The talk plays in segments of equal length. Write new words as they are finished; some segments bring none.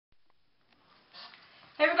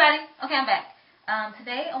Hey everybody, okay, I'm back.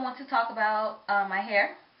 Today I want to talk about my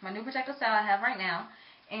hair, my new projectile style I have right now.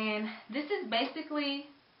 And this is basically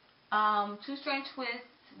two-strand twists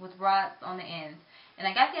with rods on the ends. And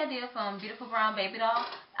I got the idea from Beautiful Brown Baby Doll.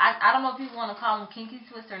 I don't know if people want to call them kinky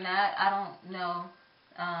twists or not. I don't know.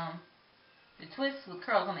 The twists with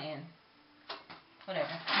curls on the end.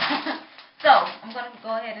 Whatever. So, I'm going to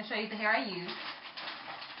go ahead and show you the hair I used.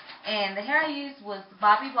 And the hair I used was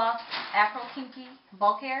Bobbi Afro Kinky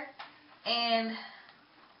bulk hair. And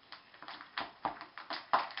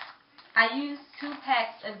I used 2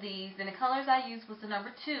 packs of these. And the colors I used was the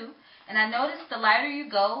number 2. And I noticed the lighter you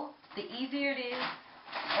go, the easier it is,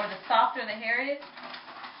 or the softer the hair is.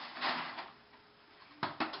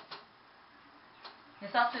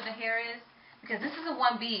 The softer the hair is. Because this is a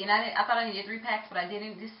 1B. And I thought I needed 3 packs, but I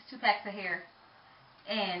didn't. This is 2 packs of hair.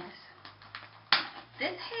 And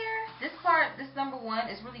this hair, this part, this number 1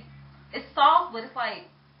 is really, it's soft, but it's like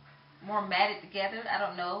more matted together. I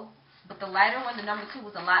don't know. But the lighter one, the number 2,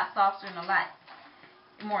 was a lot softer and a lot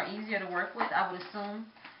more easier to work with, I would assume.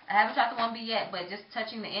 I haven't tried the 1B yet, but just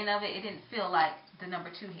touching the end of it, it didn't feel like the number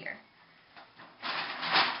 2 hair.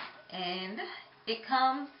 And it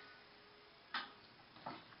comes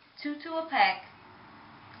 2 to a pack,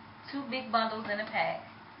 2 big bundles in a pack.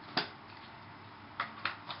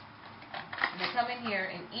 They come in here,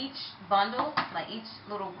 and each bundle, like each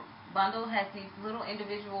little bundle, has these little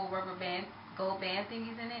individual rubber band, gold band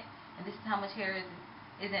thingies in it, and this is how much hair is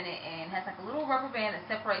in it, and it has like a little rubber band that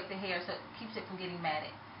separates the hair so it keeps it from getting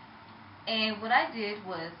matted. And what I did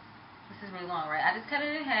was, this is really long, right? I just cut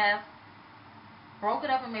it in half, broke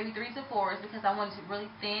it up in maybe 3s or 4s because I wanted it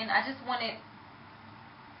really thin. I just wanted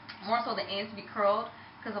more so the ends to be curled,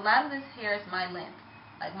 because a lot of this hair is my length.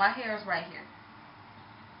 Like my hair is right here.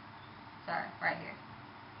 Sorry, right here.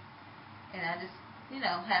 And I just,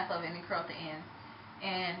 half of it and curled the ends.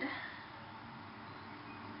 And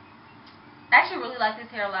I actually really like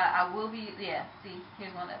this hair a lot. I will be, see,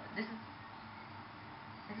 here's one of it. Has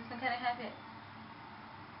this been cut in half yet?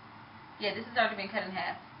 Yeah, this has already been cut in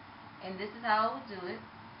half. And this is how I would do it.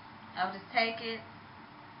 I would just take it,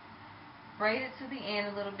 braid it to the end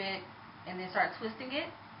a little bit, and then start twisting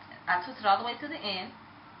it. I twist it all the way to the end.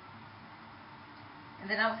 And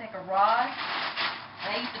then I would take a rod, and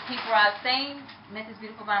I use the pink rod, same Memphis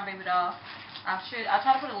Beautiful Brown Baby Doll. I'll try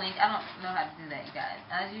to put a link. I don't know how to do that, you guys.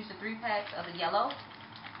 I just used the 3 packs of the yellow.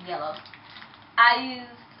 I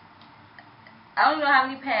don't know how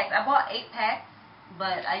many packs. I bought 8 packs,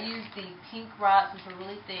 but I used the pink rods, which were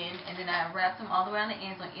really thin, and then I wrapped them all the way on the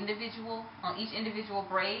ends on each individual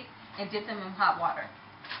braid, and dipped them in hot water.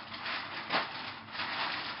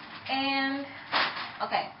 And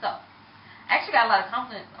okay, so I actually got a lot of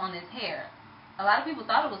confidence on this hair. A lot of people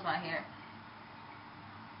thought it was my hair.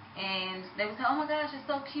 And they would say, oh my gosh, it's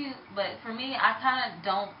so cute. But for me, I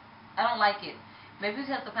don't like it. Maybe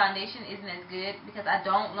because the foundation isn't as good, because I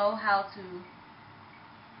don't know how to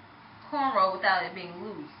cornrow without it being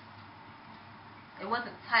loose. It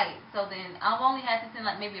wasn't tight. So then I've only had this in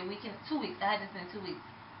like maybe a week and 2 weeks. I had this in 2 weeks.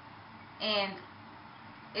 And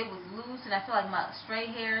it was loose, and I feel like my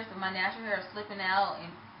straight hairs and my natural hair are slipping out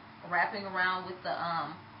and wrapping around with the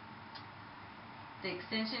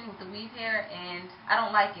extension with the weave hair, and I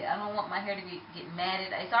don't like it. I don't want my hair to get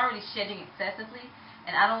matted. It's already shedding excessively,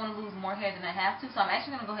 and I don't want to lose more hair than I have to. So I'm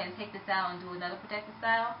actually going to go ahead and take this out and do another protective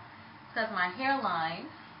style, because my hairline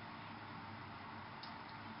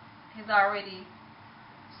is already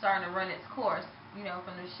starting to run its course,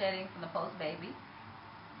 from the shedding from the post-baby.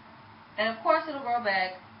 And of course it'll grow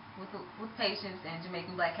back with patience and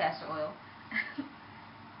Jamaican black castor oil.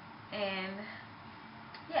 And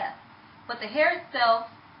yeah, but the hair itself,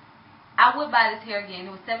 I would buy this hair again.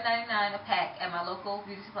 It was $7.99 a pack at my local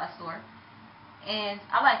beauty supply store, and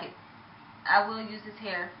I like it. I will use this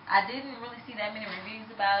hair. I didn't really see that many reviews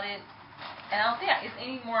about it, and I don't think there's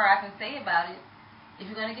any more I can say about it. If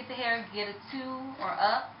you're gonna get the hair, get a 2 or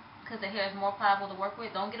up, because the hair is more pliable to work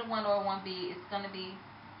with. Don't get a 1 or a 1B. It's gonna be,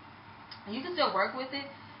 you can still work with it,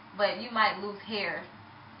 but you might lose hair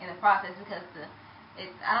in the process, because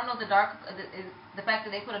I don't know if the fact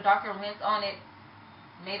that they put a darker rinse on it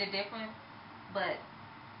made a difference, but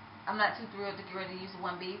I'm not too thrilled to get ready to use the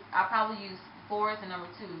 1B. I'll probably use 4s and number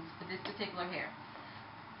 2s for this particular hair.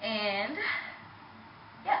 And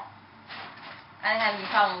yeah, I didn't have any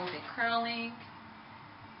problem with it curling.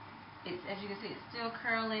 As you can see, it's still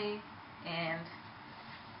curly, and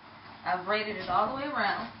I've braided it all the way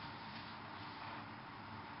around.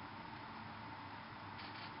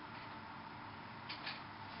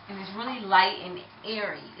 And it's really light and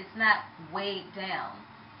airy. It's not weighed down.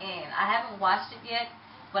 And I haven't washed it yet,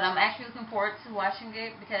 But I'm actually looking forward to watching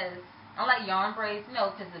it because I like yarn braids, you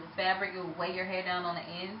know, because the fabric, it will weigh your hair down on the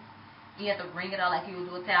end. You have to wring it out like you would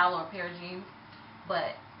do a towel or a pair of jeans.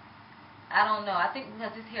 But I don't know. I think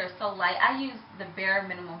because this hair is so light, I use the bare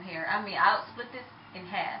minimum hair. I mean, I'll split this in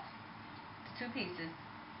half to 2 pieces.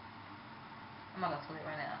 I'm not going to split it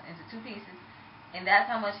right now. Into 2 pieces. And that's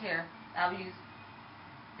how much hair I'll use.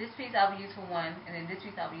 This piece I'll use for 1, and then this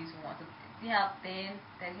piece I'll use for 1. So see how thin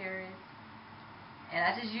that hair is? And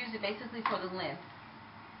I just use it basically for the length,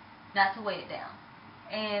 not to weigh it down.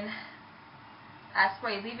 And I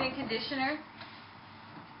spray leave-in conditioner,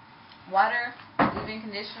 water, leave-in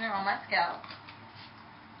conditioner on my scalp,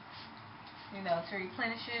 you know, to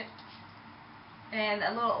replenish it. And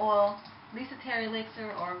a little oil, Lisa Terry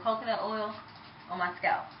elixir or coconut oil on my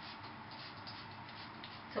scalp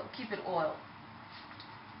to keep it oiled.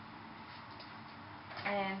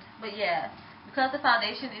 But yeah, because the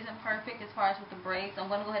foundation isn't perfect as far as with the braids, I'm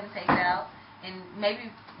going to go ahead and take it out, and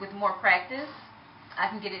maybe with more practice I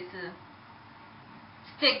can get it to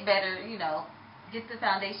stick better, you know, get the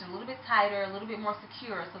foundation a little bit tighter, a little bit more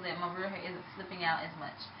secure, so that my real hair isn't slipping out as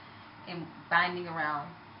much and binding around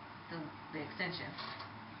the extension.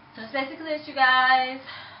 So that's basically it, you guys.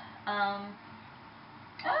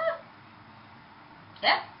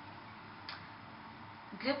 Yeah,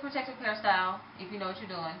 good protective hairstyle if you know what you're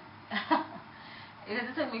doing. Because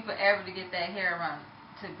it took me forever to get that hair around,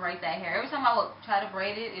 to braid that hair. Every time I would try to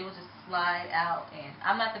braid it, it would just slide out, and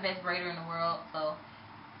I'm not the best braider in the world, so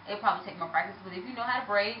it'll probably take more practice. But if you know how to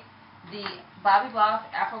braid, the Bobbi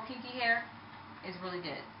Afro kinky hair is really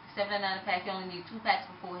good. $7.99 a pack. You only need 2 packs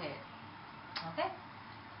for full head. Okay.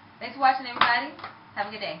 Thanks for watching, everybody. Have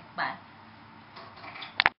a good day. Bye.